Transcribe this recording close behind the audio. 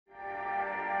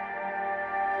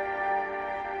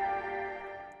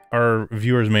our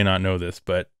viewers may not know this,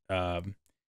 but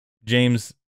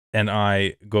James and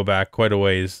I go back quite a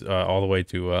ways, all the way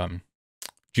to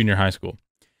junior high school.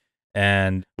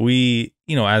 And we,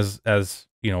 as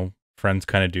friends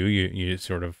kind of do, you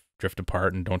sort of drift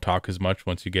apart and don't talk as much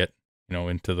once you get,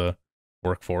 into the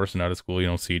workforce and out of school. You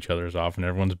don't see each other as often.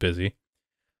 Everyone's busy.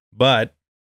 But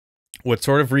what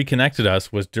sort of reconnected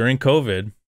us was during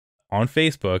COVID on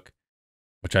Facebook,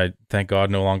 which I thank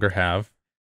God no longer have.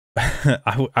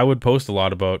 I would post a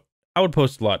lot about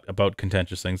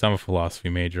contentious things. I'm a philosophy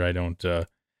major. I don't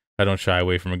shy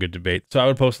away from a good debate. So I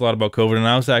would post a lot about COVID, and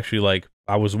I was actually like,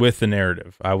 I was with the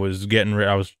narrative. I was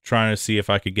trying to see if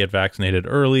I could get vaccinated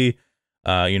early,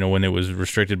 when it was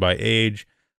restricted by age.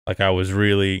 Like I was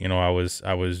really, I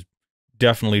was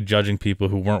definitely judging people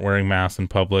who weren't wearing masks in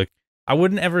public. I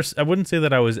wouldn't say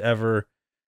that I was ever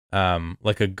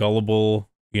like a gullible,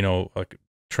 like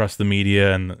trust the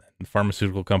media and the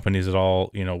pharmaceutical companies at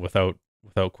all, without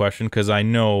question, because I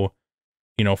know,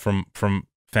 from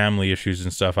family issues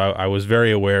and stuff, I was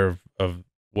very aware of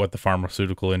what the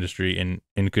pharmaceutical industry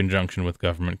in conjunction with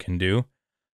government can do.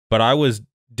 But I was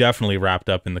definitely wrapped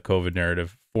up in the COVID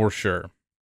narrative for sure.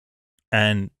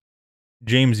 And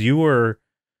James, you were,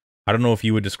 I don't know if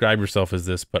you would describe yourself as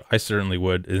this, but I certainly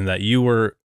would, in that you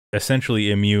were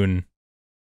essentially immune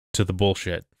to the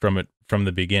bullshit from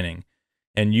the beginning.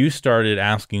 And you started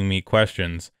asking me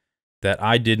questions that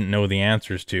I didn't know the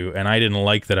answers to, and I didn't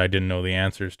like that I didn't know the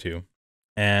answers to.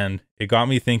 And it got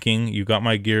me thinking. You got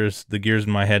the gears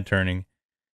in my head turning.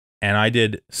 And I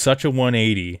did such a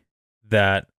 180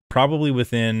 that probably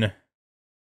within,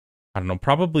 I don't know,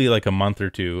 probably like a month or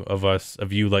two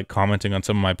of you like commenting on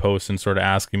some of my posts and sort of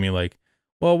asking me like,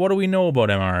 well, what do we know about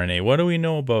mRNA? What do we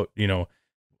know about,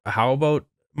 how about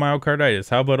myocarditis?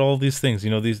 How about all these things?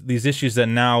 These issues that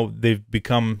now they've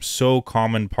become so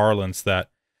common parlance that,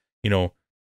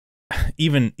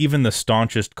 even the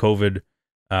staunchest COVID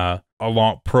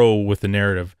along pro with the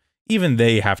narrative, even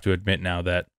they have to admit now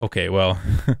that, okay, well,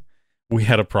 we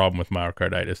had a problem with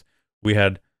myocarditis. We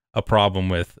had a problem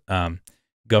with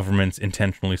governments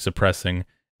intentionally suppressing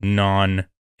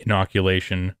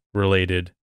non-inoculation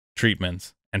related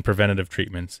treatments and preventative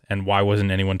treatments. And why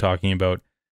wasn't anyone talking about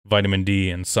vitamin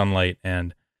D and sunlight?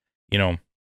 And,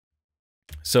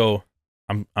 so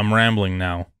I'm rambling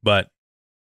now, but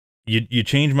you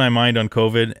changed my mind on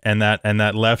COVID, and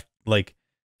that left like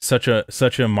such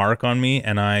a mark on me,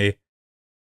 and I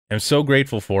am so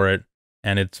grateful for it.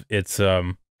 And it's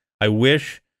I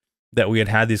wish that we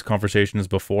had these conversations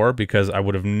before, because I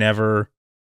wouldn't have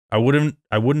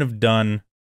done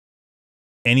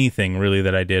anything really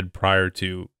that I did prior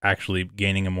to actually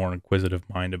gaining a more inquisitive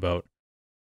mind about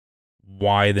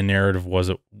why the narrative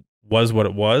was what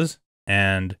it was,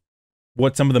 and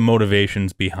what some of the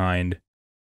motivations behind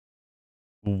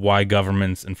why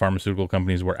governments and pharmaceutical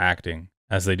companies were acting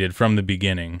as they did from the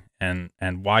beginning, and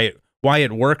why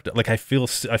it worked. Like I feel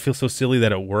so silly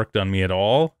that it worked on me at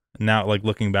all now, like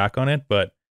looking back on it.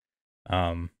 But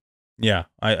yeah,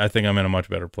 I think I'm in a much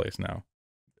better place now,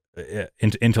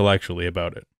 intellectually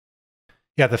about it.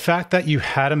 Yeah, the fact that you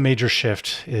had a major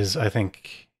shift is, I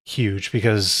think, huge,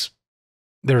 because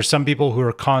there are some people who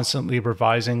are constantly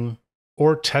revising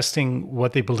or testing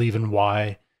what they believe and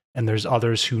why, and there's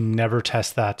others who never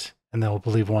test that, and they'll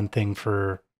believe one thing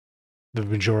for the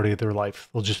majority of their life.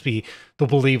 They'll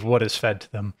believe what is fed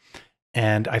to them.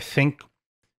 And I think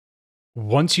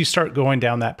once you start going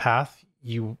down that path,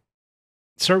 you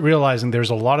start realizing there's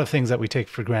a lot of things that we take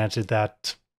for granted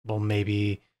that, well,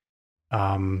 maybe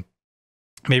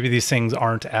these things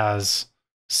aren't as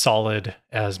solid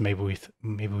as maybe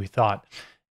we thought.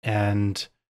 And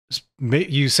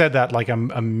you said that like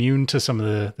I'm immune to some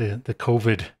of the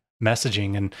COVID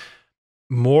messaging, and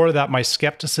more that my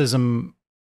skepticism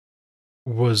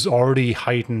was already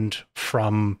heightened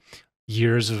from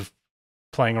years of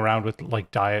playing around with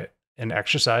like diet and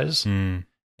exercise.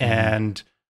 And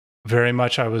very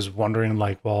much I was wondering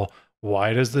like, well,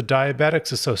 why does the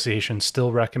Diabetics Association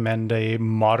still recommend a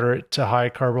moderate to high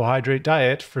carbohydrate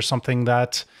diet for something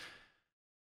that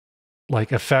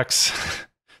like affects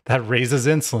that raises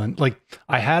insulin? Like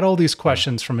I had all these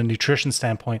questions from a nutrition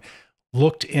standpoint,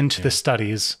 looked into the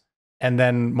studies, and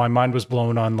then my mind was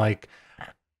blown on like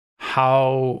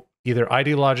how either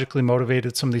ideologically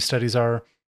motivated some of these studies are,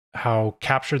 how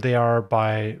captured they are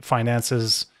by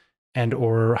finances, and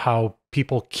or how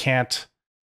people can't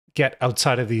get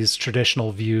outside of these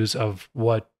traditional views of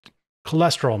what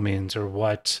cholesterol means, or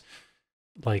what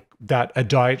like that a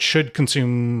diet should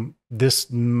consume this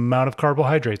amount of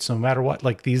carbohydrates no matter what.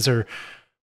 Like these are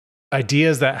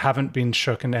ideas that haven't been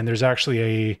shook, and there's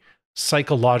actually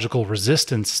psychological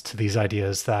resistance to these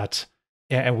ideas that,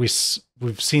 and we've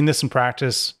seen this in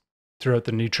practice throughout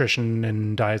the nutrition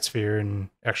and diet sphere and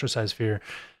exercise sphere,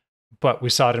 but we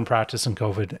saw it in practice in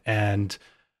COVID. And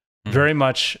very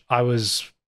much I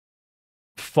was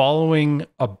following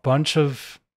a bunch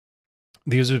of,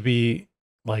 these would be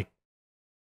like,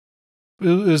 it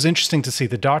was interesting to see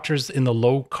the doctors in the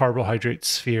low carbohydrate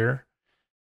sphere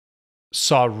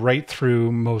saw right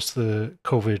through most of the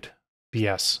COVID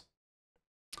BS.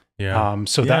 Yeah.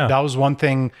 So that was one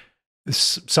thing.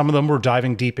 Some of them were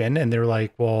diving deep in, and they're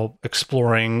like, well,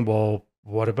 exploring, well,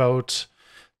 what about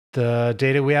the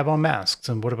data we have on masks,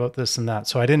 and what about this and that?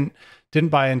 So I didn't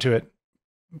buy into it,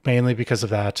 mainly because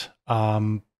of that.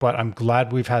 But I'm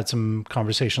glad we've had some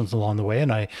conversations along the way.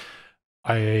 And I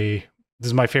this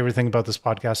is my favorite thing about this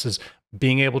podcast, is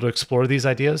being able to explore these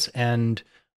ideas. And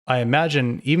I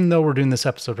imagine, even though we're doing this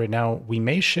episode right now, we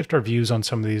may shift our views on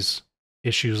some of these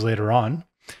issues later on.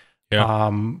 Yeah.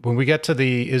 When we get to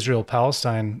the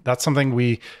Israel-Palestine, that's something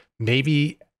we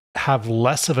maybe have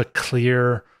less of a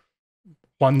clear,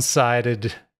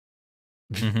 one-sided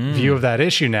view of that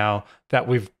issue now, that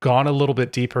we've gone a little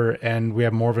bit deeper and we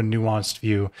have more of a nuanced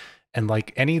view. And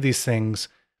like any of these things,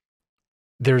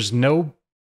 there's no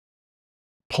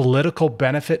political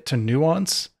benefit to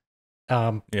nuance.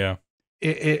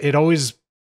 It always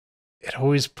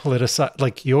politicized.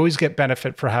 Like, you always get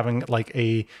benefit for having like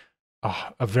a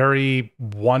very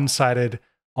one-sided,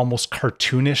 almost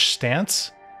cartoonish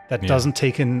stance that doesn't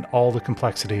take in all the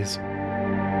complexities.